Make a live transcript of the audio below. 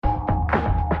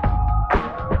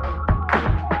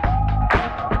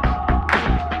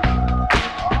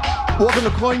Welcome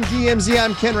to Coin DMZ.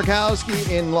 I'm Ken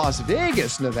Rakowski in Las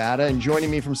Vegas, Nevada, and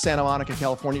joining me from Santa Monica,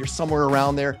 California, or somewhere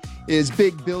around there, is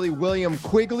Big Billy William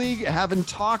Quigley. Haven't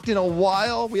talked in a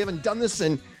while. We haven't done this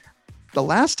in the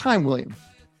last time, William.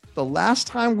 The last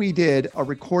time we did a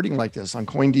recording like this on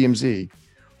Coin DMZ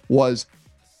was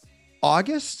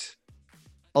August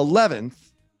 11th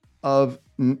of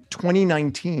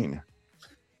 2019.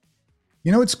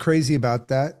 You know what's crazy about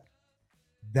that?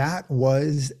 That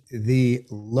was the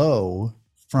low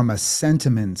from a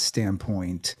sentiment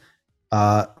standpoint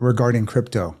regarding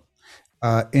crypto.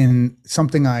 In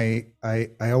something I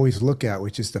always look at,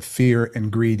 which is the fear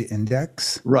and greed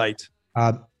index. Right.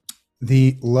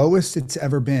 The lowest it's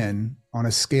ever been on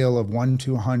a scale of 1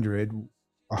 to 100,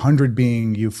 100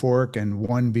 being euphoric and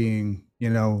 1 being,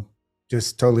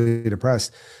 just totally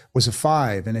depressed, was a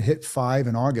 5, and it hit 5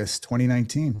 in August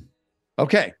 2019.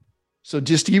 Okay. So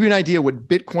just to give you an idea what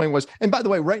Bitcoin was, and by the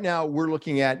way, right now we're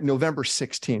looking at November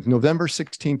 16th,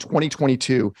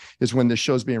 2022 is when this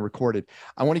show is being recorded.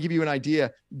 I want to give you an idea.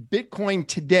 Bitcoin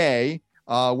today,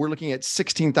 we're looking at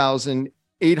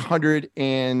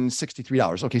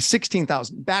 $16,863. Okay,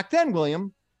 16,000. Back then,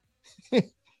 William,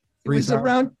 it was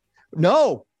around,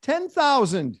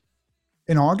 10,000.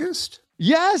 In August?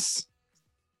 Yes.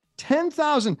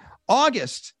 10,000.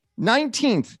 August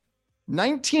 19th.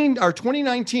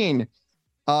 2019,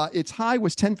 its high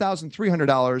was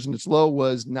 $10,300 and its low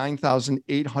was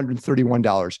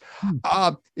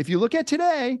 $9,831. If you look at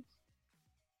today,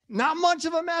 not much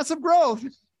of a massive growth.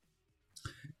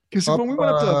 Because when we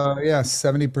went up to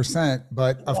 70%,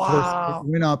 but of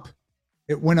course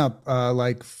it went up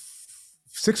like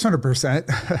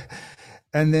 600%,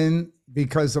 and then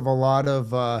because of a lot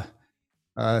of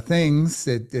things,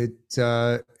 it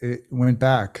went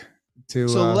back.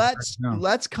 So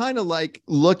let's kind of like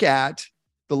look at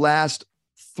the last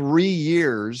 3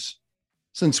 years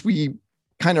since we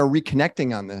kind of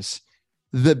reconnecting on this.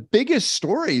 The biggest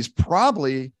stories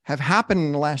probably have happened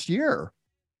in the last year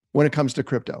when it comes to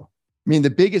crypto. I mean, the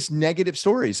biggest negative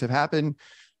stories have happened.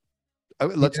 The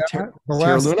last Terra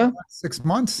Luna, 6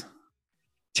 months.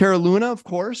 Terra Luna, of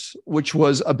course, which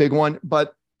was a big one,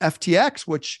 but FTX,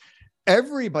 which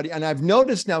everybody, and I've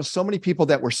noticed now so many people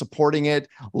that were supporting it,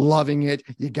 loving it.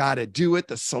 You got to do it.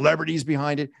 The celebrities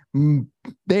behind it,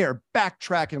 they are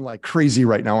backtracking like crazy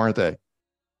right now, aren't they?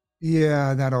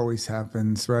 Yeah, that always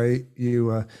happens, right?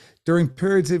 You during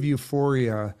periods of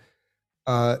euphoria,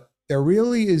 there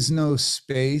really is no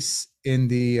space in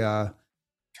the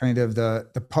kind of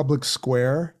the public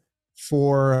square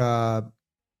for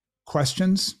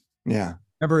questions. Yeah,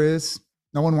 never is.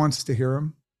 No one wants to hear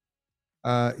them.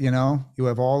 You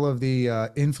have all of the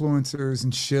influencers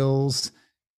and shills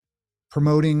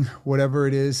promoting whatever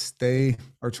it is they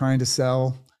are trying to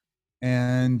sell.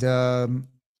 And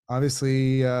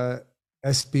obviously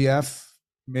SBF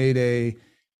made a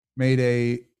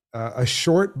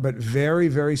short but very,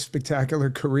 very spectacular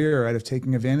career out of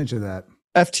taking advantage of that.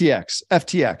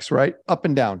 FTX, right? Up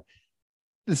and down.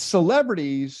 The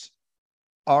celebrities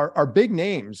are big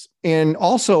names. And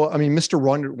also, I mean, Mr.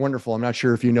 Wonderful, I'm not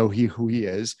sure if you know who he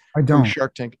is. I don't.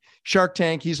 Shark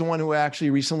Tank. He's the one who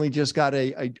actually recently just got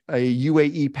a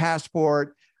UAE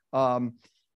passport.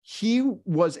 He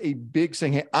was a big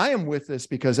saying, hey, I am with this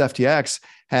because FTX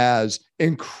has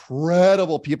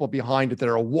incredible people behind it that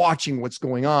are watching what's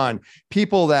going on.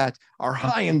 People that are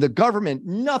high in the government.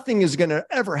 Nothing is going to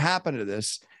ever happen to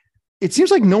this. It seems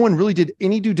like no one really did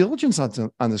any due diligence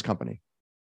on this company.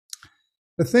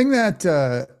 The thing that,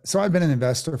 so I've been an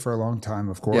investor for a long time,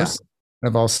 of course. Yeah.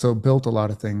 I've also built a lot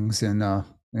of things in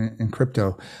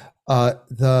crypto.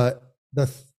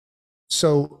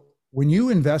 So when you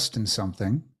invest in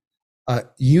something,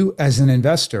 you as an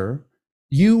investor,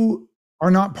 you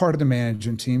are not part of the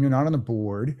management team. You're not on the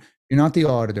board. You're not the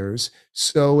auditors.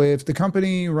 So if the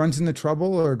company runs into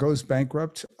trouble or goes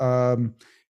bankrupt, you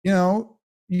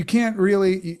can't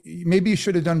really, maybe you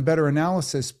should have done better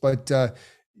analysis, but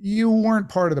you weren't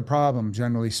part of the problem,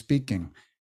 generally speaking.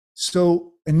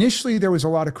 So initially, there was a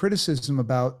lot of criticism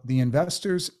about the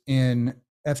investors in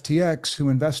FTX who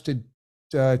invested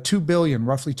roughly $2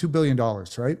 billion,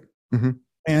 right? Mm-hmm.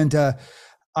 And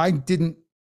I didn't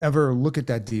ever look at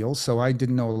that deal, so I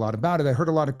didn't know a lot about it. I heard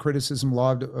a lot of criticism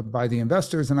lobbed by the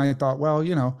investors, and I thought, well,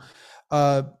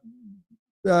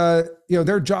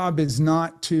 their job is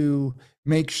not to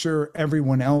make sure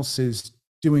everyone else is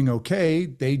doing okay.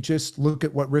 They just look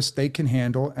at what risk they can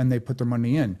handle and they put their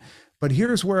money in. But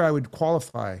here's where I would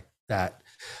qualify that.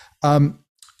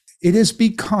 It has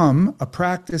become a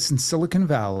practice in Silicon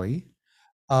Valley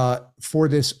for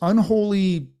this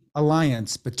unholy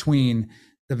alliance between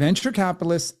the venture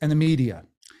capitalists and the media.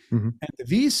 Mhm. And the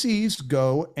VCs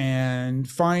go and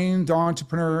find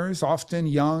entrepreneurs, often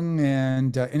young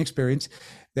and inexperienced.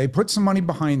 They put some money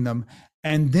behind them,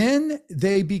 and then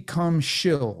they become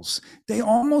shills. They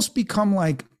almost become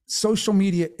like social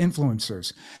media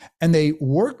influencers, and they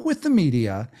work with the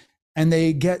media, and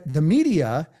they get the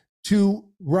media to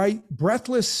write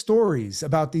breathless stories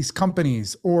about these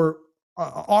companies, or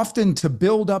often to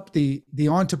build up the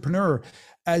entrepreneur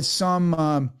as some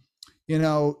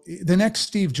the next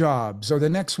Steve Jobs or the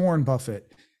next Warren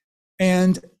Buffett.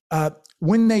 And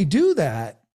when they do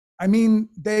that, I mean,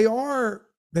 they are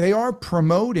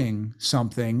promoting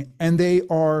something, and they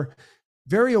are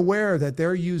very aware that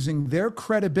they're using their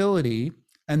credibility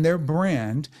and their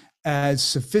brand as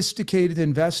sophisticated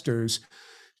investors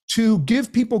to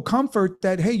give people comfort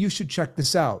that, hey, you should check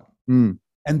this out. Mm.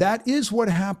 And that is what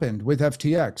happened with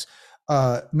FTX.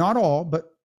 Not all, but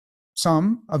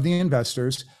some of the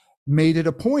investors made it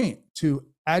a point to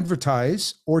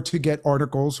advertise or to get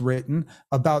articles written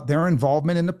about their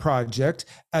involvement in the project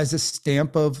as a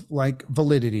stamp of like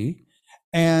validity.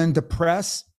 And the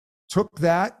press took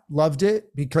that, loved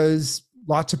it, because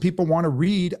lots of people want to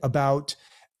read about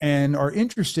and are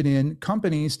interested in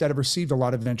companies that have received a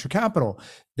lot of venture capital.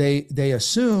 They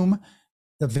assume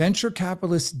the venture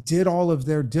capitalists did all of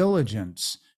their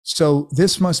diligence. So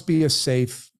this must be a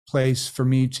safe place for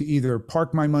me to either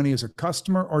park my money as a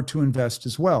customer or to invest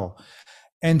as well.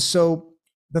 And so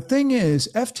the thing is,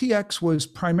 FTX was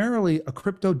primarily a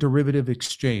crypto derivative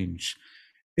exchange.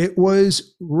 It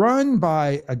was run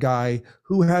by a guy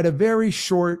who had a very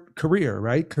short career,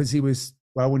 right? Because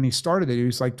when he started it, he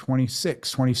was like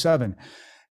 26, 27.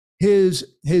 His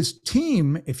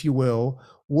team, if you will,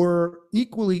 were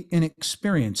equally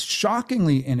inexperienced,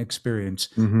 shockingly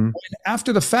inexperienced. Mm-hmm.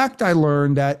 After the fact, I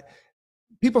learned that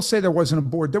people say there wasn't a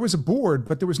board. There was a board,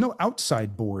 but there was no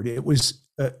outside board. It was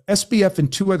SBF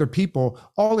and two other people,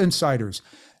 all insiders.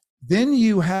 Then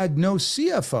you had no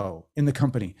CFO in the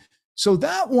company. So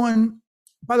that one,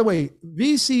 by the way,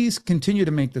 VCs continue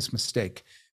to make this mistake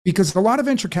because a lot of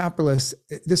venture capitalists,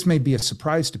 this may be a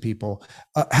surprise to people,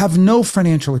 have no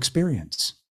financial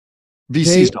experience.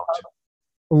 VCs don't.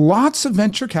 Lots of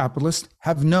venture capitalists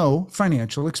have no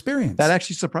financial experience. That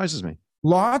actually surprises me.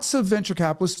 Lots of venture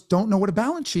capitalists don't know what a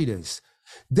balance sheet is.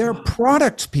 They're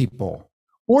product people,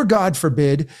 or God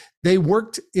forbid, they were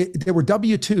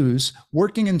W-2s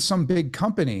working in some big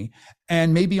company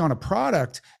and maybe on a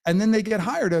product, and then they get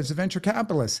hired as a venture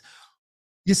capitalist.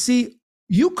 You see,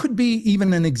 you could be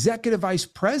even an executive vice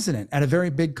president at a very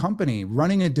big company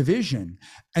running a division,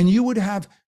 and you would have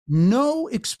no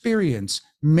experience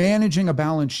managing a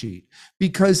balance sheet,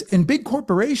 because in big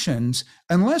corporations,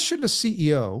 unless you're the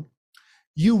CEO,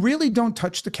 you really don't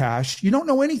touch the cash. You don't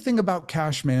know anything about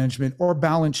cash management or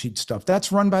balance sheet stuff.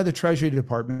 That's run by the Treasury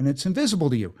Department, and it's invisible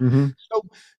to you. Mm-hmm. So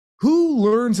who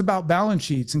learns about balance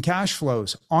sheets and cash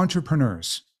flows?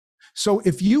 Entrepreneurs. So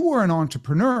if you were an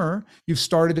entrepreneur, you've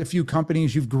started a few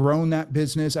companies, you've grown that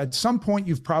business. At some point,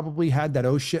 you've probably had that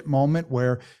oh shit moment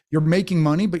where you're making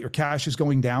money, but your cash is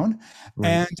going down. Right.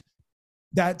 And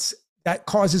that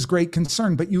causes great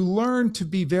concern, but you learn to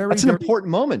be that's an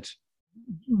important moment.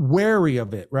 Wary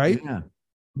of it, right? Yeah.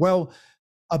 Well,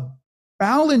 a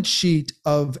balance sheet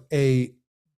of a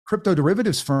crypto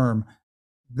derivatives firm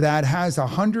that has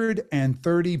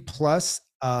 130 plus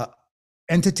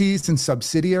entities and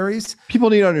subsidiaries. People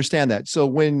need to understand that. So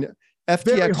when FTX,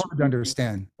 very hard to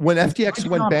understand. When FTX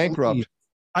went bankrupt,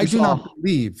 I do not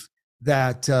believe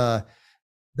that the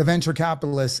venture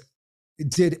capitalists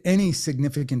did any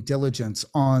significant diligence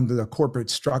on the corporate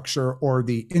structure or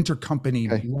the intercompany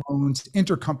loans,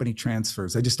 intercompany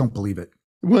transfers. I just don't believe it.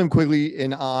 William Quigley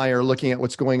and I are looking at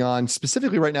what's going on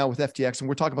specifically right now with FTX, and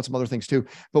we're talking about some other things too.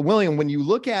 But William, when you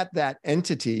look at that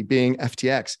entity being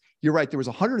FTX, you're right. There was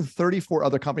 134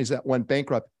 other companies that went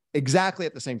bankrupt exactly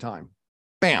at the same time.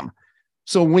 Bam.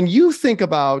 So when you think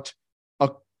about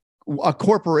a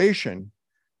corporation,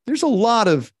 there's a lot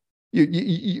of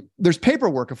there's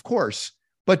paperwork, of course,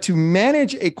 but to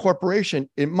manage a corporation,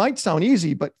 it might sound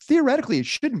easy, but theoretically it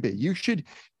shouldn't be.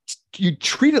 You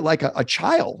treat it like a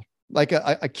child, like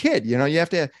a kid. You have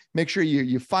to make sure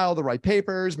you file the right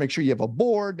papers, make sure you have a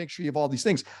board, make sure you have all these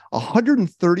things.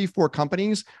 134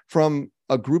 companies from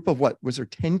a group of what was there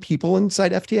 10 people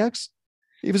inside FTX?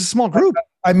 It was a small group.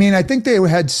 I mean, I think they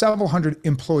had several hundred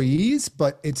employees,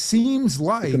 but it seems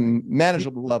like the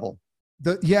manageable level.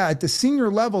 At the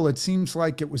senior level, it seems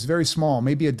like it was very small,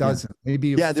 maybe a dozen,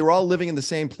 maybe. They were all living in the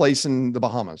same place in the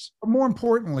Bahamas. But more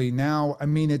importantly, now, I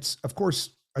mean, it's of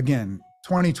course, again,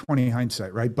 2020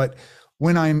 hindsight, right? But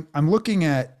when I'm looking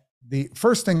at the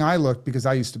first thing I looked, because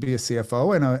I used to be a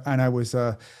CFO and I was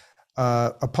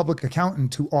a public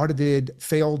accountant who audited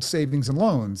failed savings and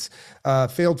loans,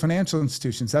 failed financial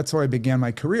institutions. That's how I began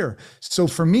my career. So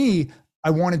for me, I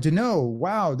wanted to know,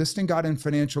 wow, this thing got in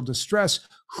financial distress.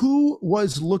 Who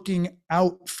was looking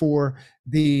out for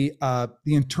the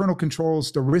internal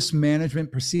controls, the risk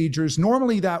management procedures?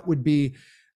 Normally, that would be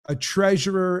a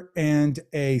treasurer and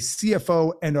a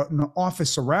CFO and an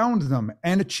office around them,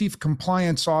 and a chief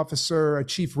compliance officer, a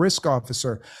chief risk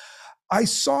officer. I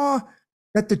saw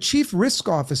that the chief risk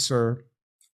officer,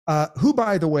 who,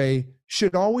 by the way,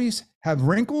 should always have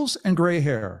wrinkles and gray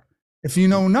hair. If you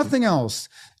know nothing else,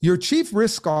 your chief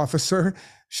risk officer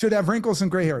should have wrinkles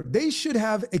and gray hair. They should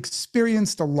have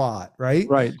experienced a lot, right?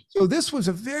 Right. So this was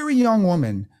a very young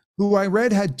woman who I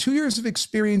read had 2 years of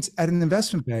experience at an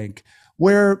investment bank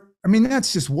where, I mean,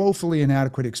 that's just woefully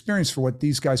inadequate experience for what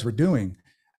these guys were doing.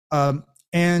 And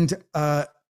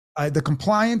the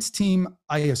compliance team,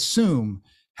 I assume,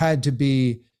 had to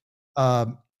be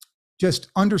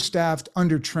just understaffed,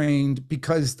 undertrained,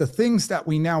 because the things that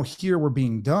we now hear were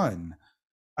being done.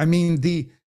 I mean,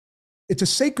 it's a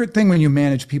sacred thing when you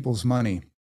manage people's money.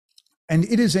 And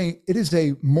it is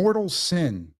a mortal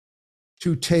sin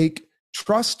to take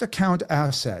trust account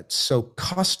assets, so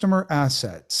customer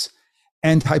assets,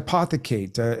 and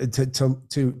hypothecate,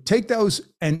 to take those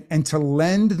and to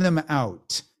lend them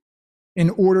out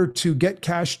in order to get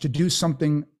cash to do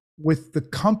something with the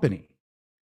company.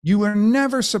 You are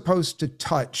never supposed to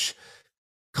touch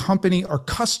company or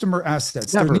customer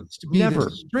assets. Never, there needs to be never.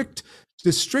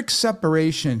 the strict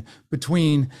separation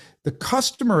between the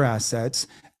customer assets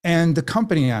and the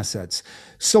company assets.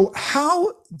 So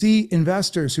how the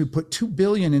investors who put $2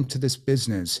 billion into this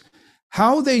business,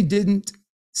 how they didn't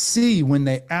see when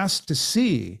they asked to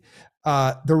see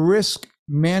the risk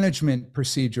management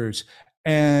procedures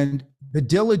and the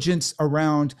diligence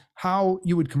around how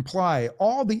you would comply,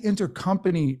 all the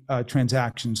intercompany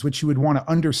transactions, which you would want to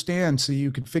understand so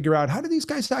you could figure out, how do these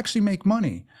guys actually make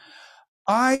money?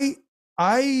 I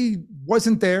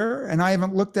wasn't there, and I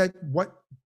haven't looked at what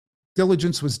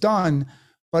diligence was done,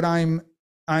 but I'm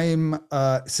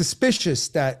suspicious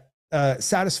that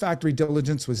satisfactory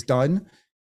diligence was done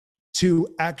to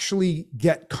actually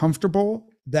get comfortable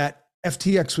that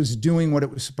FTX was doing what it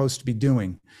was supposed to be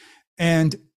doing.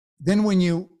 And then when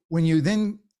you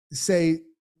then say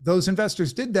those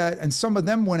investors did that, and some of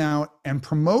them went out and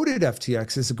promoted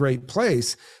FTX as a great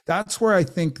place, that's where I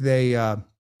think they,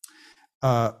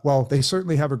 well, they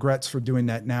certainly have regrets for doing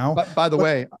that now. But by the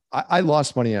way, I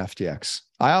lost money in FTX.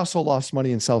 I also lost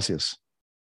money in Celsius.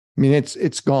 I mean,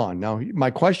 it's gone. Now,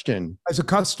 my question, As a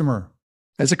customer.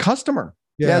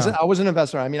 Yeah, I was an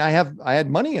investor. I mean, I had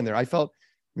money in there. I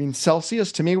mean,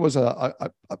 Celsius to me was a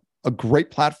great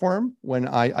platform when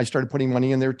I started putting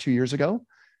money in there 2 years ago.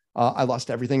 I lost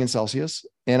everything in Celsius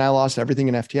and I lost everything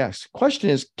in FTX. Question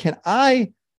is, can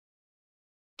I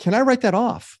write that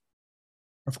off?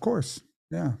 Of course.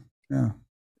 Yeah.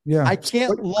 I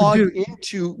can't log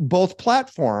into both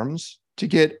platforms to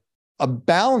get a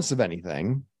balance of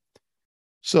anything.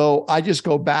 So I just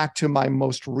go back to my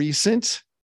most recent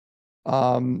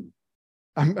emails,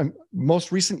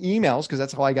 because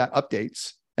that's how I got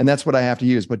updates, and that's what I have to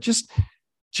use. But just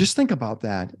think about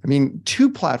that. I mean,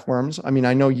 2 platforms. I mean,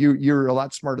 I know you're a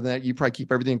lot smarter than that. You probably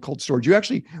keep everything in cold storage. You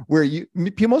actually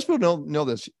most people don't know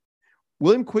this.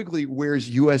 William Quigley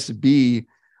wears USB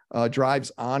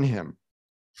drives on him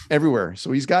everywhere.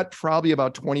 So he's got probably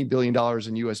about $20 billion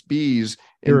in USBs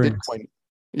in Bitcoin.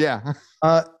 Yeah.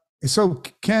 So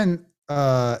Ken,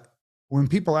 when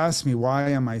people ask me, why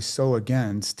am I so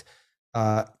against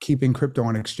keeping crypto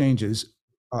on exchanges?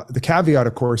 The caveat,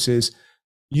 of course, is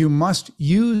you must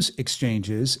use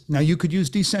exchanges. Now, you could use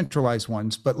decentralized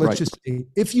ones, but let's just say,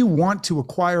 if you want to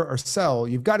acquire or sell,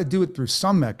 you've got to do it through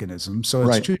some mechanism. So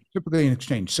it's typically an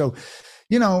exchange. So,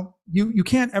 you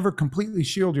can't ever completely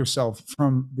shield yourself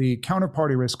from the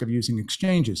counterparty risk of using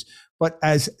exchanges. But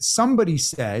as somebody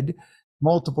said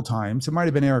multiple times, it might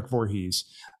have been Eric Voorhees,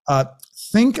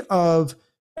 think of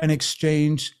an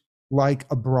exchange like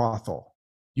a brothel.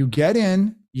 You get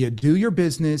in, you do your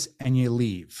business, and you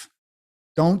leave.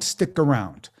 Don't stick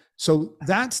around. So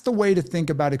that's the way to think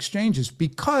about exchanges,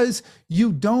 because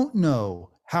you don't know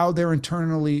how they're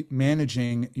internally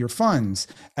managing your funds.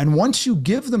 And once you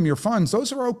give them your funds,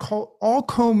 those are all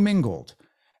commingled.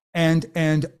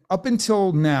 And up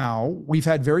until now, we've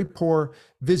had very poor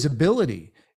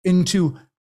visibility into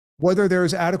whether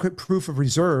there's adequate proof of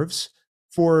reserves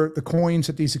for the coins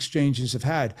that these exchanges have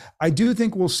had. I do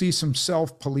think we'll see some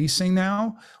self-policing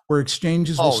now, where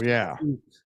exchanges will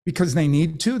because they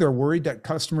need to. They're worried that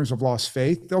customers have lost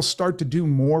faith. They'll start to do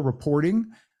more reporting.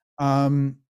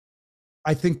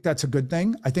 I think that's a good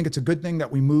thing. I think it's a good thing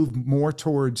that we move more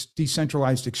towards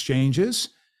decentralized exchanges.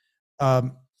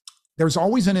 Um, there's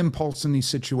always an impulse in these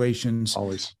situations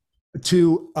Always.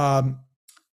 to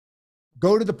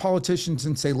go to the politicians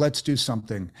and say, let's do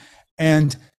something.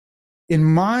 And in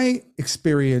my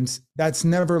experience, that's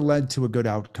never led to a good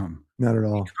outcome. Not at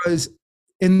all. Because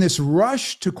in this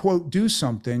rush to, quote, do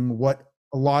something, what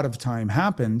a lot of time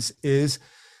happens is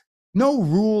no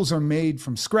rules are made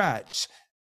from scratch.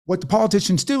 What the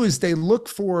politicians do is they look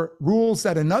for rules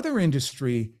that another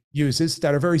industry uses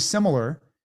that are very similar,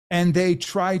 and they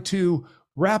try to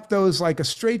wrap those like a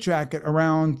straitjacket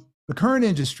around the current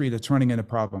industry that's running into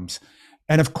problems.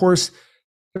 And of course,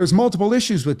 there's multiple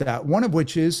issues with that. One of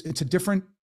which is it's a different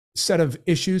set of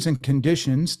issues and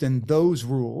conditions than those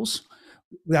rules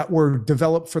that were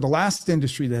developed for the last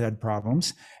industry that had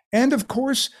problems. And of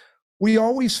course, we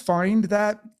always find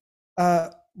that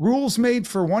rules made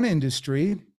for one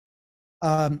industry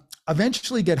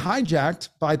eventually get hijacked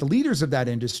by the leaders of that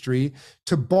industry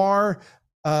to bar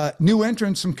new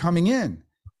entrants from coming in.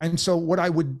 And so what I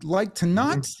would like to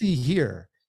not see here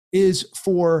is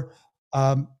for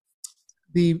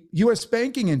the US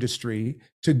banking industry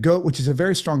to go, which is a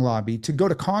very strong lobby, to go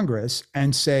to Congress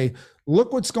and say,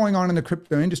 look what's going on in the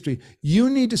crypto industry. You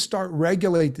need to start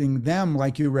regulating them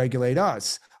like you regulate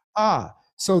us.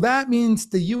 So that means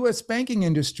the US banking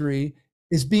industry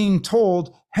is being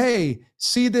told, hey,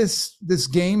 see this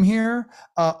game here?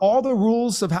 All the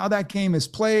rules of how that game is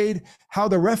played, how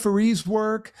the referees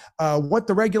work, what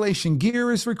the regulation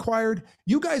gear is required.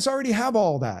 You guys already have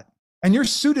all that. And you're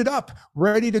suited up,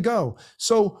 ready to go.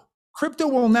 So crypto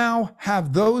will now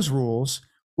have those rules,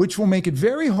 which will make it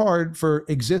very hard for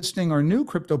existing or new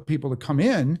crypto people to come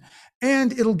in.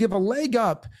 And it'll give a leg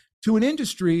up to an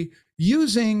industry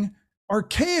using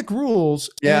archaic rules.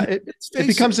 Yeah, it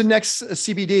becomes the next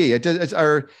CBD.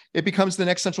 It becomes the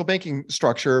next central banking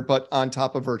structure, but on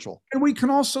top of virtual. And we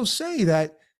can also say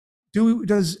that,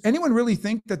 does anyone really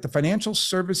think that the financial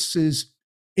services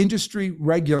industry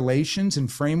regulations and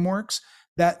frameworks,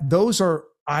 that those are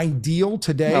ideal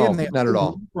today? No, and they not at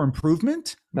all. For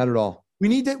improvement? Not at all. We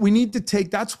need to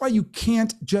take, that's why you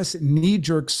can't just knee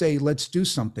jerk say, let's do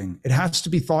something. It has to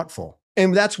be thoughtful.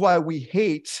 And that's why we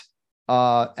hate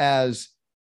as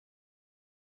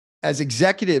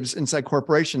executives inside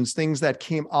corporations, things that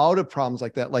came out of problems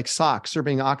like that, like SOX,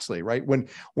 Sarbanes-Oxley, right?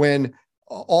 When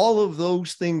all of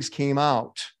those things came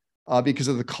out because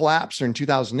of the collapse in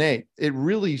 2008, it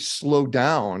really slowed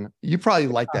down. You probably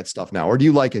like that stuff now, or do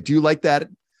you like it? Do you like that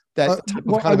type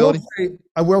of accountability?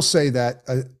 I will say that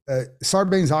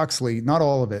Sarbanes-Oxley, not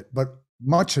all of it, but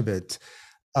much of it,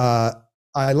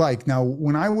 I like. Now,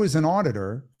 when I was an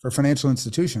auditor for financial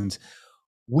institutions,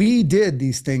 we did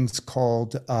these things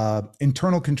called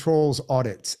internal controls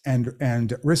audits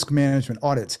and risk management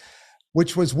audits,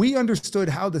 which was we understood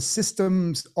how the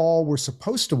systems all were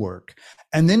supposed to work.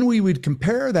 And then we would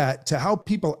compare that to how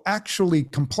people actually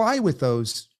comply with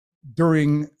those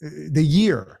during the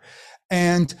year.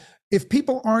 And if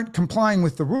people aren't complying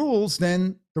with the rules,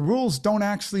 then the rules don't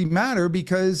actually matter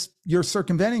because you're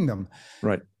circumventing them.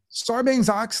 Right.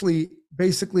 Sarbanes-Oxley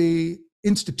basically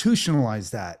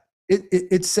institutionalized that.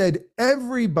 It said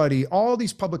everybody, all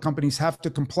these public companies have to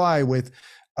comply with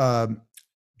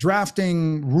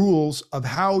drafting rules of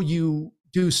how you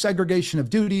do segregation of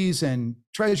duties and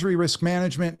treasury risk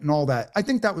management and all that. I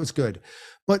think that was good.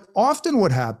 But often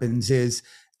what happens is,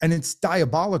 and it's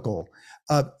diabolical,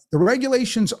 the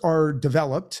regulations are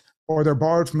developed or they're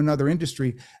borrowed from another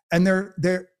industry, and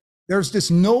there's this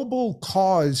noble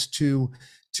cause to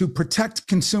protect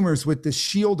consumers with this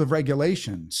shield of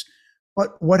regulations.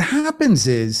 But what happens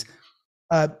is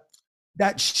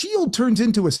that shield turns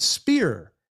into a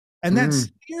spear, and that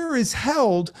spear is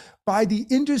held by the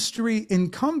industry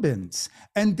incumbents,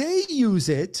 and they use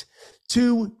it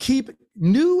to keep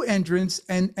new entrants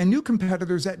and new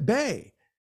competitors at bay.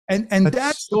 And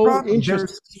that's so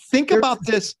interesting. Think about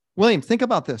this, William. Think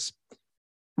about this.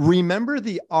 Remember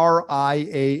the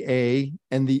RIAA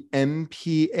and the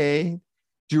MPA?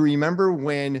 Do you remember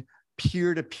when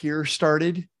peer-to-peer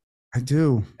started? I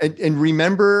do. And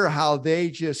remember how they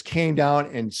just came down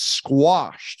and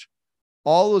squashed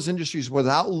all those industries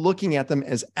without looking at them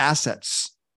as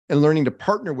assets and learning to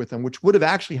partner with them, which would have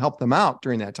actually helped them out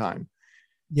during that time.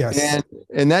 Yes.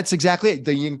 And that's exactly it.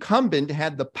 The incumbent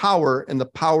had the power, and the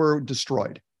power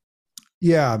destroyed.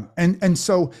 Yeah. And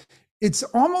so it's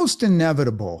almost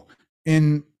inevitable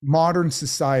in modern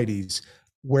societies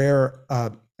where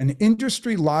an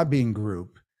industry lobbying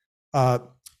group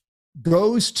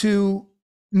goes to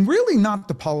really not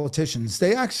the politicians.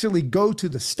 They actually go to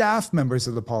the staff members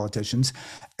of the politicians.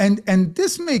 And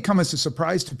this may come as a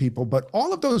surprise to people, but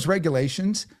all of those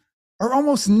regulations are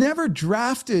almost never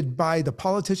drafted by the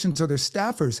politicians or their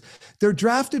staffers. They're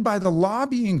drafted by the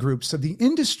lobbying groups of the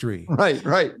industry. Right,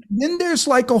 right. Then there's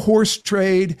like a horse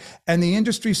trade, and the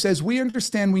industry says, we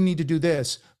understand we need to do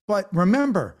this. But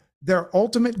remember, their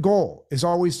ultimate goal is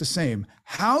always the same.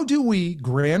 How do we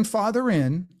grandfather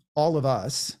in all of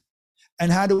us?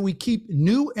 And how do we keep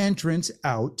new entrants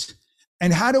out?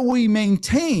 And how do we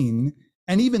maintain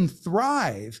and even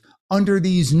thrive under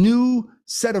these new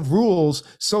set of rules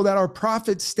so that our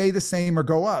profits stay the same or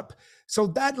go up? So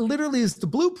that literally is the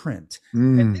blueprint.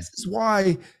 And this is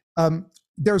why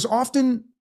there's often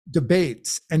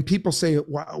debates and people say,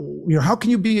 wow, how can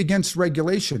you be against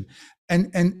regulation?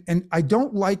 And I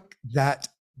don't like that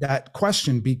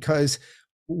question, because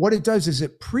what it does is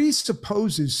it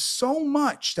presupposes so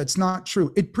much that's not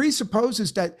true. It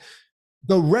presupposes that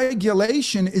the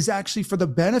regulation is actually for the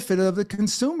benefit of the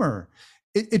consumer.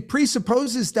 It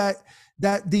presupposes that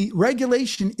the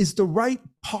regulation is the right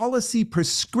policy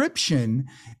prescription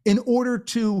in order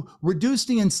to reduce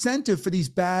the incentive for these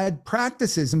bad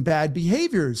practices and bad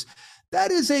behaviors.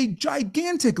 That is a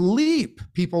gigantic leap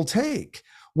people take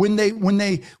when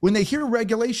they hear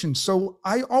regulation. So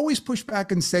I always push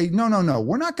back and say, no,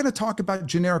 we're not going to talk about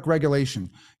generic regulation.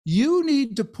 You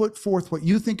need to put forth what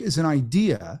you think is an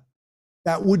idea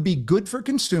that would be good for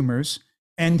consumers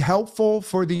and helpful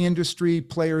for the industry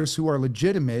players who are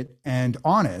legitimate and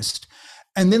honest.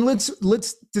 And then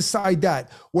let's decide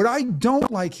that. What I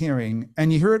don't like hearing,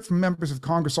 and you hear it from members of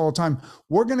Congress all the time,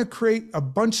 we're going to create a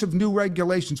bunch of new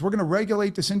regulations. We're going to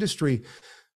regulate this industry.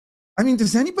 I mean,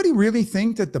 does anybody really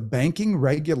think that the banking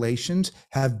regulations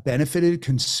have benefited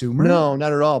consumers? No,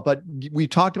 not at all. But we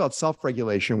talked about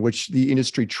self-regulation, which the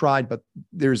industry tried, but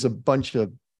there's a bunch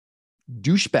of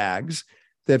douchebags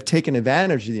that have taken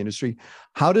advantage of the industry.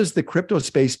 How does the crypto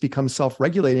space become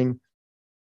self-regulating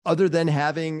other than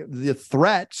having the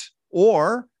threat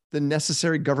or the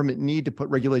necessary government need to put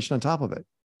regulation on top of it?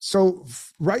 So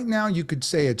right now you could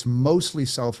say it's mostly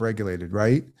self-regulated,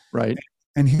 right? Right.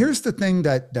 And here's the thing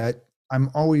that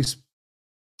I'm always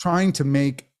trying to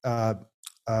make a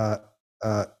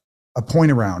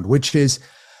point around, which is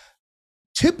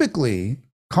typically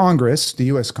Congress, the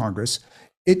US Congress,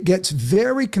 it gets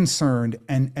very concerned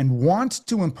and wants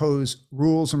to impose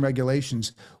rules and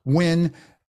regulations when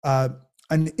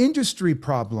an industry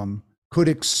problem could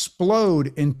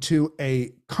explode into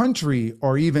a country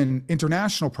or even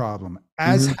international problem,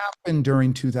 as happened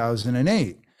during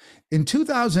 2008. In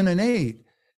 2008,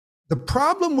 the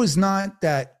problem was not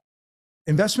that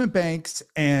investment banks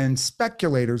and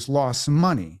speculators lost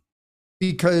money,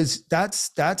 because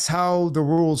that's how the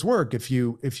rules work. If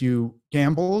you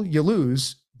gamble, you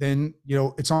lose, then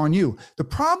it's on you. The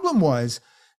problem was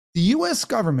the US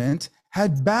government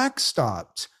had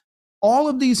backstopped all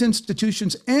of these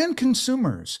institutions and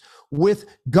consumers with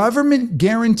government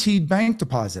guaranteed bank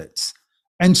deposits.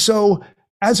 And so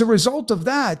as a result of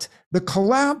that, the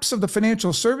collapse of the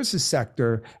financial services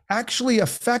sector actually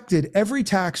affected every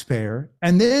taxpayer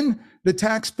and then the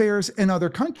taxpayers in other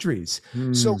countries.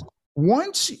 So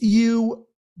once you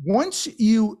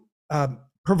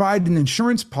provide an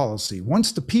insurance policy,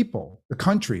 once the people, the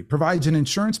country provides an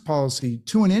insurance policy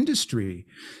to an industry,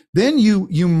 then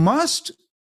you must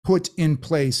put in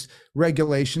place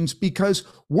regulations, because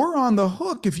we're on the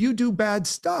hook if you do bad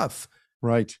stuff.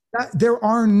 Right. There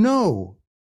are no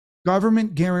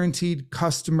government guaranteed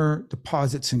customer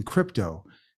deposits in crypto.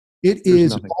 There's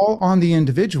is nothing. All on the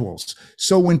individuals.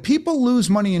 So when people lose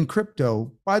money in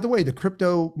crypto, by the way, the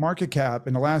crypto market cap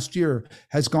in the last year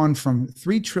has gone from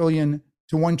 3 trillion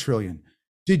to 1 trillion.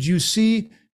 Did you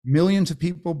see millions of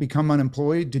people become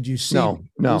unemployed? Did you see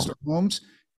lose their homes?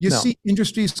 You see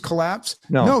industries collapse?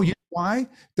 No. You know why?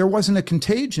 There wasn't a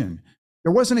contagion.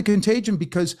 There wasn't a contagion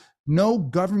because no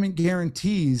government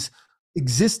guarantees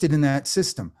existed in that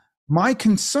system. My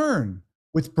concern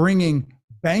with bringing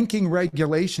banking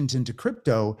regulations into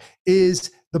crypto is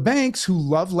the banks who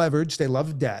love leverage, they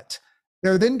love debt.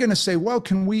 They're then going to say, well,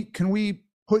 can we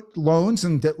put loans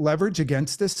and debt leverage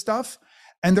against this stuff?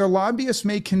 And their lobbyists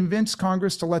may convince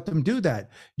Congress to let them do that.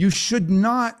 You should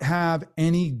not have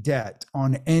any debt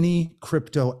on any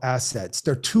crypto assets.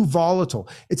 They're too volatile.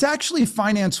 It's actually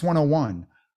Finance 101.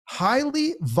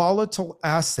 Highly volatile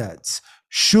assets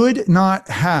should not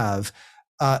have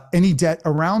any debt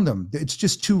around them. It's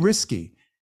just too risky.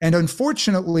 And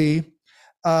unfortunately,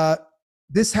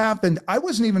 this happened. I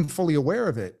wasn't even fully aware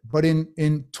of it, but in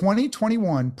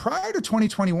 2021, prior to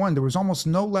 2021, there was almost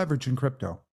no leverage in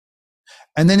crypto.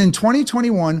 And then in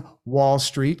 2021, Wall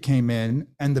Street came in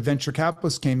and the venture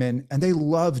capitalists came in and they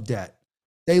love debt.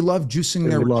 They love juicing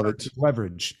their returns with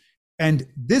leverage. And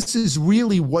this is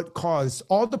really what caused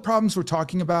all the problems we're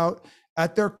talking about.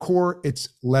 At their core, it's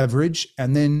leverage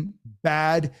and then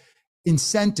bad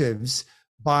incentives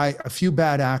by a few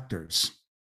bad actors.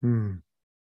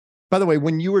 By the way,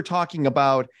 when you were talking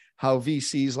about how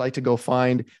VCs like to go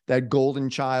find that golden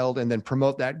child and then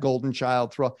promote that golden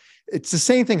child through, it's the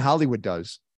same thing Hollywood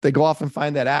does. They go off and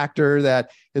find that actor that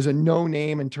is a no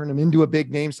name and turn them into a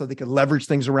big name so they can leverage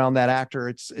things around that actor.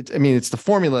 It's the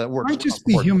formula that works. It might just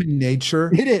be human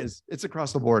nature. It is. It's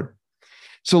across the board.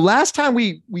 So last time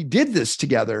we did this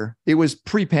together, it was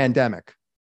pre-pandemic,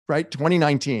 right?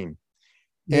 2019.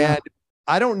 Yeah. And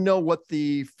I don't know what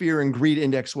the fear and greed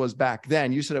index was back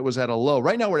then. You said it was at a low.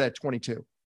 Right now we're at 22.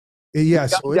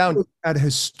 Yes, so it was at a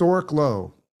historic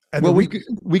low. And well,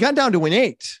 we got down to an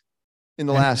 8 in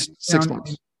the last 6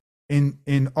 months.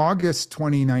 In August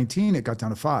 2019, it got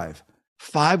down to 5.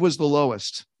 5 was the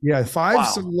lowest. Yeah,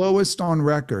 5's the lowest on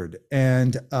record.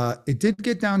 And it did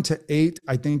get down to 8,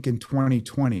 I think, in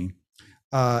 2020.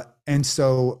 And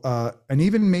so, and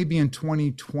even maybe in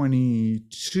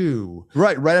 2022.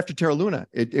 Right after Terra Luna,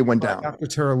 it went down. After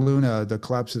Terra Luna, the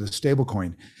collapse of the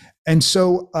stablecoin. And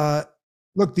so,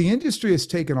 look, the industry has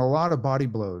taken a lot of body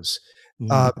blows.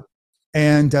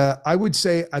 And I would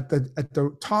say at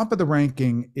the top of the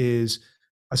ranking is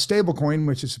a stablecoin,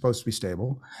 which is supposed to be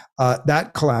stable,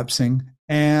 that collapsing,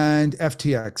 and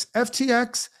FTX.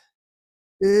 FTX,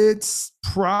 it's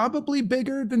probably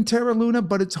bigger than Terra Luna,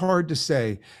 but it's hard to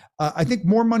say. I think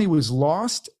more money was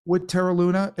lost with Terra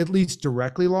Luna, at least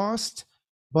directly lost.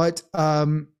 But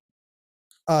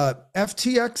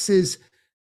FTX is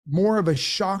more of a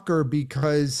shocker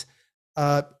because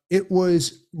it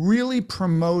was really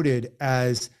promoted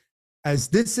as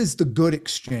this is the good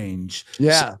exchange.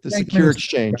 Yeah, so the secure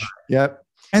exchange. Yep.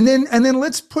 And then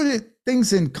let's put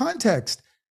things in context.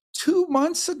 2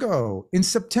 months ago, in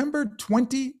September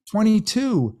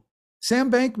 2022,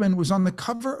 Sam Bankman was on the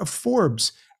cover of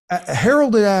Forbes,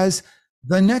 heralded as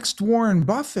the next Warren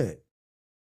Buffett.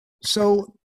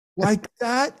 So like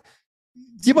that.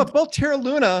 Yeah, but both Terra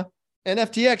Luna and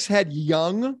FTX had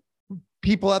young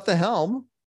people at the helm.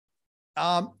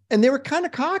 And they were kind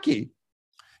of cocky.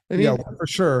 I mean, yeah, for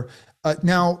sure.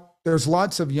 Now, there's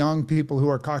lots of young people who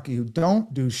are cocky who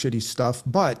don't do shitty stuff.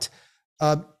 But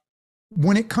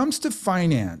when it comes to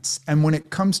finance and when it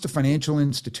comes to financial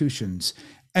institutions,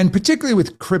 and particularly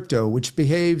with crypto, which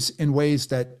behaves in ways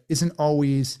that isn't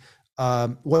always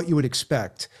what you would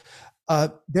expect,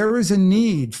 there is a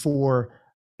need for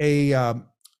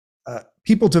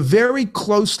people to very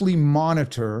closely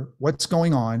monitor what's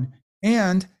going on.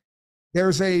 And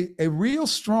there's a real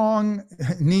strong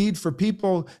need for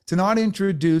people to not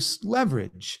introduce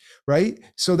leverage, right?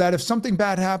 So that if something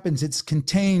bad happens, it's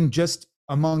contained just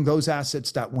among those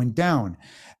assets that went down.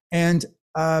 And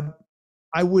I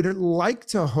would like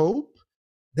to hope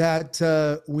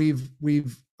that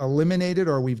we've eliminated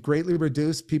or we've greatly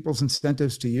reduced people's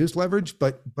incentives to use leverage,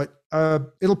 but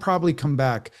it'll probably come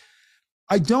back.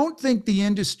 I don't think the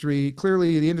industry,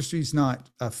 clearly the industry's not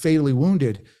fatally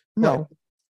wounded. No.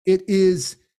 It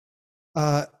is.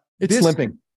 It's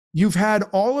limping. You've had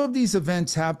all of these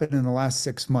events happen in the last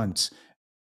 6 months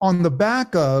on the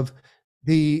back of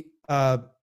the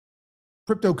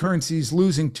cryptocurrencies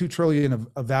losing $2 trillion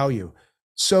of value.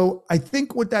 So I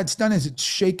think what that's done is it's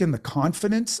shaken the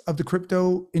confidence of the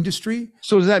crypto industry.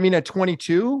 So does that mean at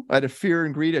 22, at a fear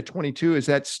and greed at 22, is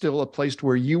that still a place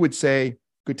where you would say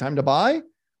good time to buy?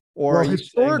 Or well,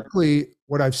 historically,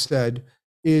 what I've said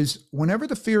is whenever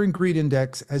the fear and greed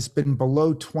index has been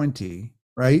below 20,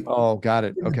 right? Oh, got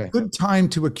it. Okay. Good time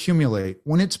to accumulate.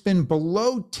 When it's been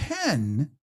below 10,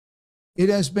 it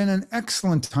has been an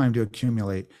excellent time to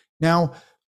accumulate. Now,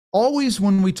 always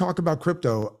when we talk about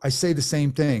crypto, I say the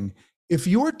same thing. If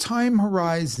your time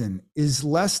horizon is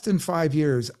less than 5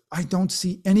 years, I don't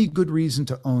see any good reason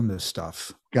to own this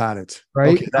stuff. Got it.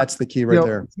 Right. Okay, that's the key right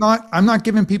there. I'm not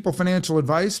giving people financial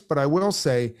advice, but I will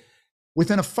say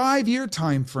within a 5-year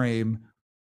time frame,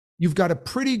 you've got a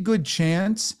pretty good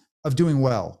chance of doing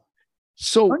well.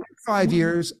 So 5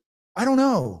 years, I don't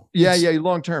know. Yeah,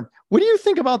 long term. What do you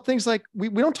think about things like we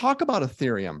don't talk about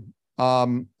Ethereum?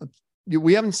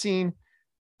 We haven't seen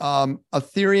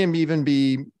Ethereum even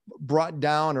be brought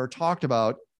down or talked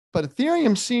about, but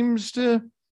Ethereum seems to,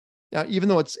 even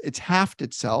though it's halved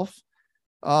itself,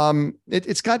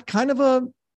 it's got kind of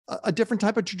a different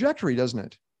type of trajectory, doesn't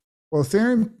it? Well,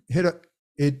 Ethereum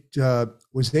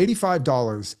was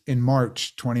 $85 in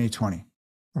March 2020.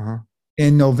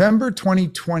 In November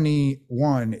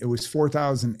 2021, it was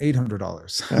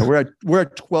 $4,800. We're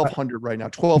at 1,200 right now,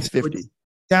 1,250.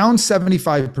 Down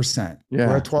 75%. Yeah.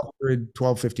 We're at 1,200,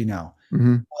 1,250 now.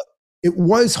 Mm-hmm. It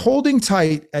was holding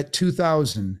tight at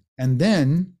 2,000, and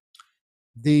then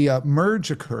the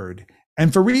merge occurred.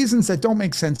 And for reasons that don't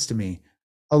make sense to me,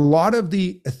 a lot of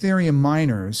the Ethereum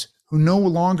miners who no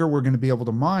longer were going to be able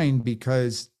to mine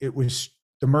because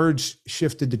the merge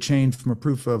shifted the chain from a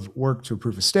proof of work to a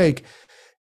proof of stake.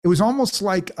 It was almost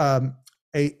like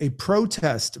a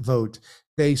protest vote.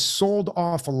 They sold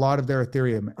off a lot of their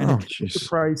Ethereum, and it took the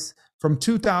price from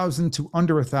 2,000 to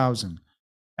under 1,000.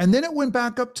 And then it went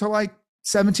back up to like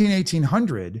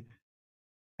 1,800.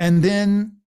 And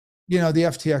then, the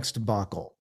FTX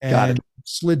debacle and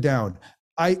slid down.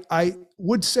 I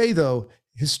would say, though,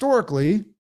 historically,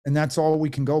 and that's all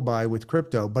we can go by with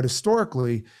crypto, but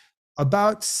historically,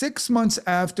 about 6 months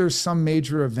after some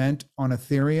major event on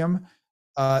Ethereum,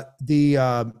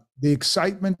 the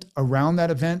excitement around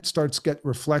that event starts to get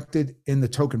reflected in the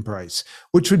token price,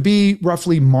 which would be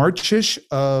roughly March-ish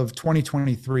of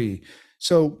 2023.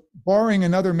 So barring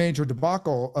another major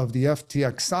debacle of the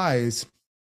FTX size,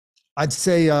 I'd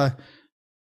say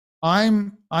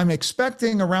I'm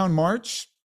expecting around March,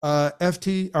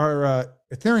 Ethereum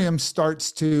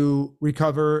starts to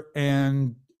recover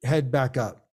and head back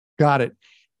up. Got it.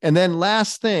 And then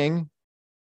last thing,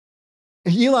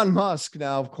 Elon Musk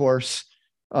now, of course,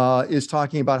 is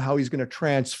talking about how he's going to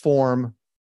transform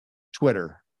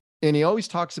Twitter. And he always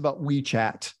talks about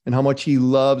WeChat and how much he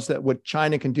loves that what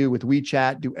China can do with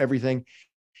WeChat, do everything.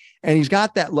 And he's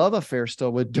got that love affair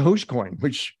still with Dogecoin,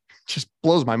 which just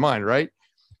blows my mind, right?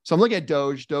 So I'm looking at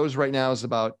Doge. Doge right now is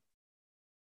about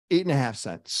 8.5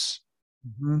 cents.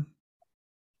 Mm-hmm.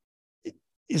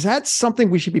 Is that something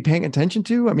we should be paying attention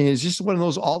to? I mean, is just one of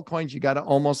those altcoins you got to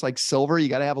almost like silver? You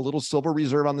got to have a little silver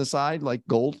reserve on the side, like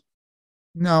gold?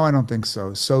 No, I don't think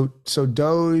so. So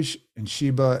Doge and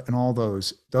Shiba and all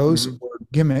those were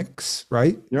gimmicks,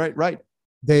 right? You're right.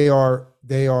 They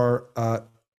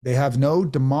have no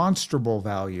demonstrable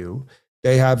value.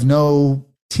 They have no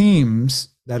teams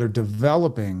that are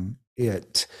developing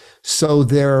it. So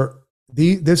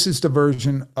this is the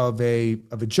version of a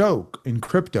joke in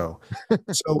crypto.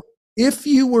 So if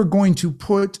you were going to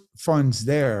put funds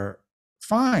there,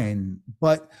 fine,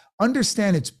 but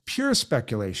understand it's pure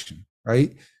speculation,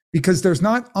 right? Because there's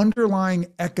not underlying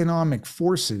economic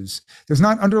forces. There's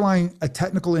not underlying a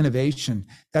technical innovation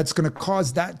that's going to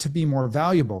cause that to be more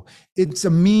valuable. It's a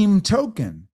meme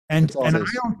token. And I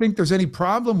don't think there's any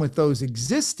problem with those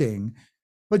existing,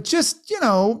 but just, you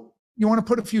want to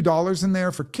put a few dollars in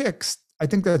there for kicks. I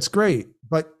think that's great,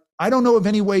 but I don't know of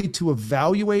any way to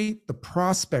evaluate the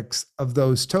prospects of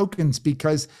those tokens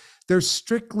because they're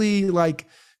strictly like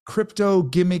crypto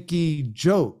gimmicky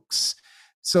jokes.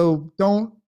 So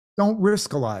don't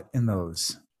risk a lot in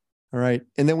those. All right.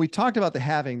 And then we talked about the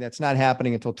halving that's not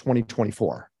happening until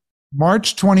 2024.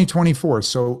 March 2024.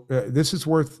 So this is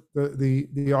worth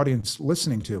the audience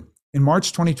listening to. In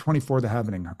March 2024, the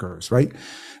halving occurs, right?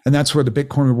 And that's where the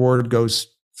Bitcoin reward goes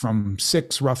from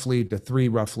 6 roughly to 3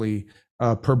 roughly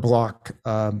per block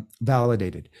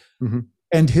validated. Mm-hmm.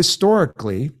 And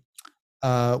historically,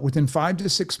 within 5 to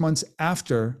 6 months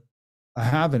after a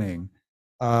halving,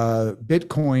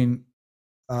 Bitcoin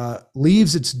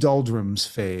leaves its doldrums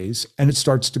phase and it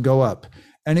starts to go up.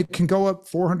 And it can go up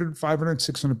 400, 500,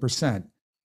 600%.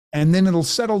 And then it'll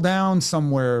settle down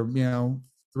somewhere,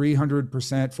 300%,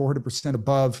 400%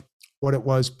 above what it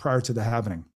was prior to the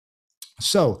halving.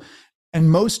 So,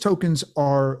 and most tokens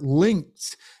are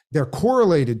linked, they're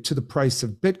correlated to the price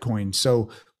of Bitcoin. So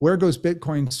where goes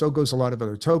Bitcoin, so goes a lot of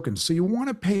other tokens. So you want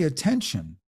to pay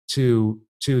attention to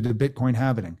the Bitcoin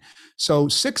halving. So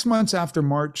 6 months after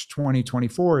March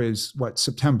 2024 is what,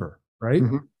 September, right?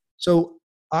 Mm-hmm. So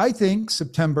I think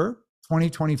September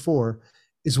 2024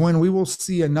 is when we will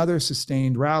see another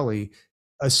sustained rally,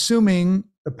 assuming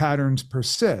the patterns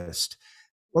persist.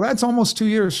 Well, that's almost 2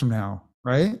 years from now,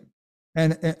 right?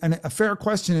 And a fair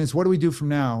question is, what do we do from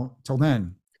now till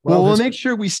then? Well, we'll make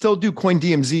sure we still do coin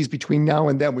DMZs between now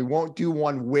and then. We won't do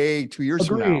one way 2 years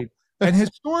from now. And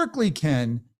historically,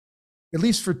 Ken, at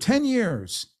least for 10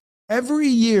 years, every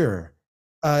year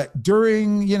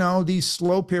during, these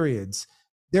slow periods,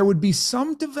 there would be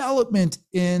some development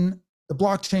in the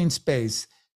blockchain space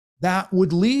that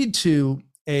would lead to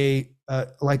a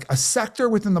sector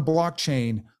within the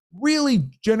blockchain really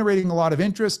generating a lot of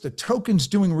interest, the tokens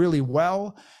doing really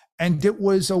well. And it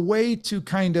was a way to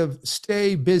kind of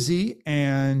stay busy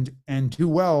and do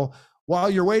well while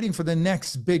you're waiting for the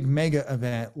next big mega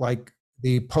event, like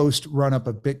the post run up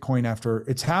of Bitcoin after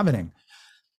its halving.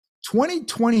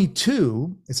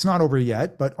 2022, it's not over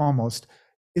yet, but almost,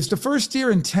 is the first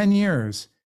year in 10 years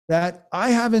that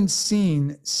I haven't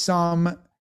seen some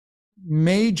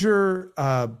major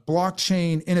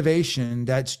blockchain innovation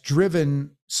that's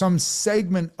driven some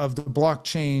segment of the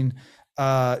blockchain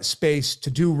space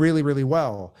to do really, really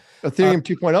well. Ethereum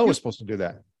 2.0 was supposed to do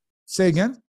that. Say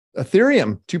again?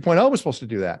 Ethereum 2.0 was supposed to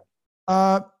do that.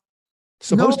 No.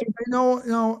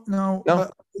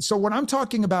 So what I'm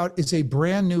talking about is a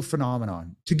brand new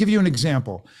phenomenon. To give you an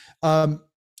example,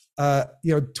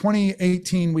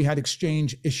 2018 we had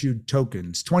exchange issued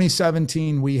tokens.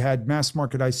 2017 we had mass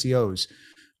market ICOs.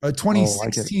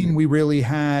 2016 we really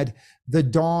had the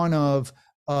dawn of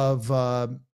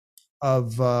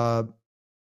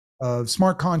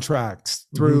smart contracts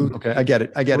through. Okay, I get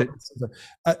it.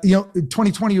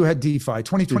 2020 you had DeFi.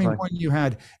 2021 you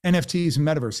had NFTs and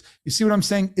metaverse. You see what I'm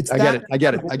saying? I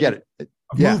get it.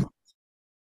 Yeah.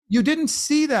 You didn't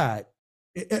see that.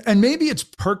 And maybe it's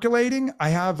percolating. I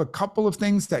have a couple of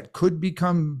things that could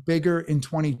become bigger in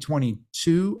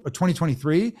 2022 or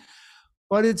 2023,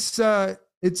 but it's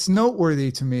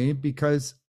noteworthy to me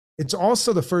because it's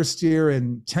also the first year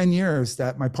in 10 years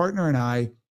that my partner and I,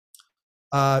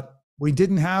 we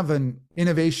didn't have an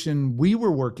innovation we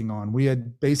were working on. We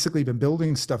had basically been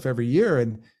building stuff every year.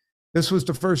 And this was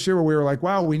the first year where we were like,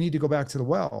 wow, we need to go back to the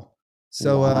well.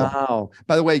 So, wow.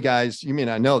 By the way, guys, you may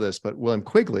not know this, but William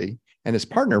Quigley and his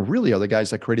partner really are the guys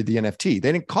that created the NFT.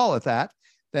 They didn't call it that.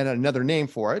 They had another name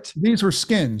for it. These were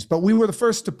skins, but we were the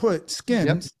first to put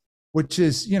skins, which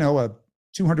is, a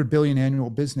 200 billion annual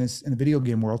business in the video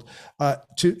game world,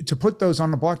 to put those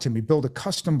on the blockchain. We built a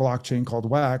custom blockchain called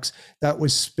Wax that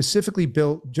was specifically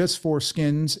built just for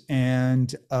skins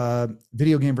and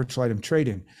video game virtual item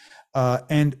trading.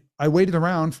 And I waited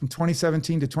around from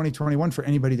 2017 to 2021 for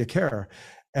anybody to care.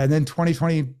 And then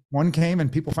 2021 came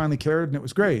and people finally cared and it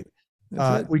was great.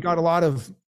 We got a lot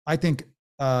of, I think,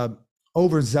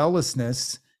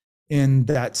 overzealousness in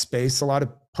that space, a lot of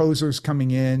posers coming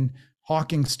in,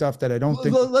 hawking stuff that I don't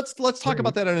think. Let's talk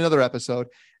about that in another episode.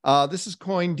 This is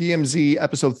Coin DMZ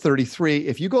episode 33.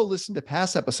 If you go listen to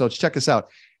past episodes, check this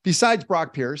out. Besides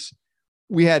Brock Pierce,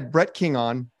 we had Brett King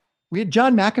on. We had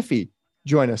John McAfee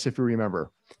join us, if you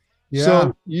remember. Yeah.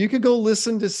 So you could go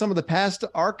listen to some of the past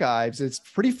archives. It's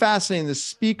pretty fascinating, the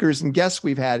speakers and guests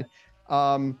we've had.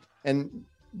 And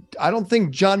I don't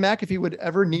think John McAfee would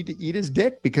ever need to eat his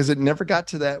dick because it never got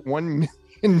to that $1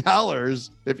 million,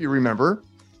 if you remember.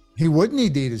 He wouldn't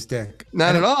need to eat his dick.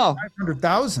 Not at all.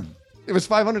 500,000. It was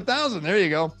 500,000. There you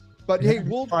go. But hey,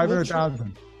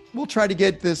 500,000. We'll try to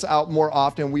get this out more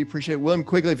often. We appreciate William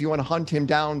Quigley. If you want to hunt him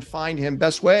down, find him.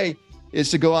 Best way is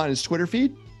to go on his Twitter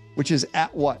feed, which is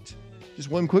at what? Just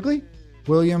William Quigley?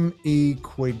 William E.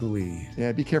 Quigley.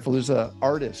 Yeah, be careful. There's an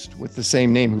artist with the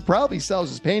same name who probably sells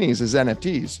his paintings as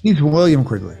NFTs. He's William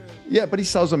Quigley. Yeah, but he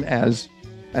sells them as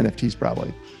NFTs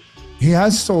probably. He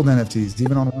has sold NFTs,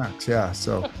 even on Wax. Yeah.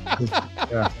 So,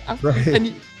 yeah. Right.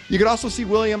 And you could also see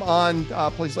William on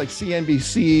places like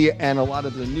CNBC and a lot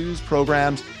of the news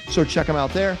programs. So check him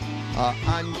out there.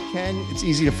 I'm Ken. It's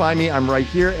easy to find me. I'm right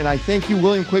here. And I thank you,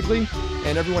 William Quigley,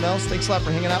 and everyone else. Thanks a lot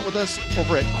for hanging out with us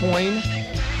over at Coin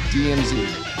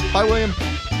DMZ. Bye, William.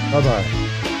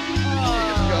 Bye-bye.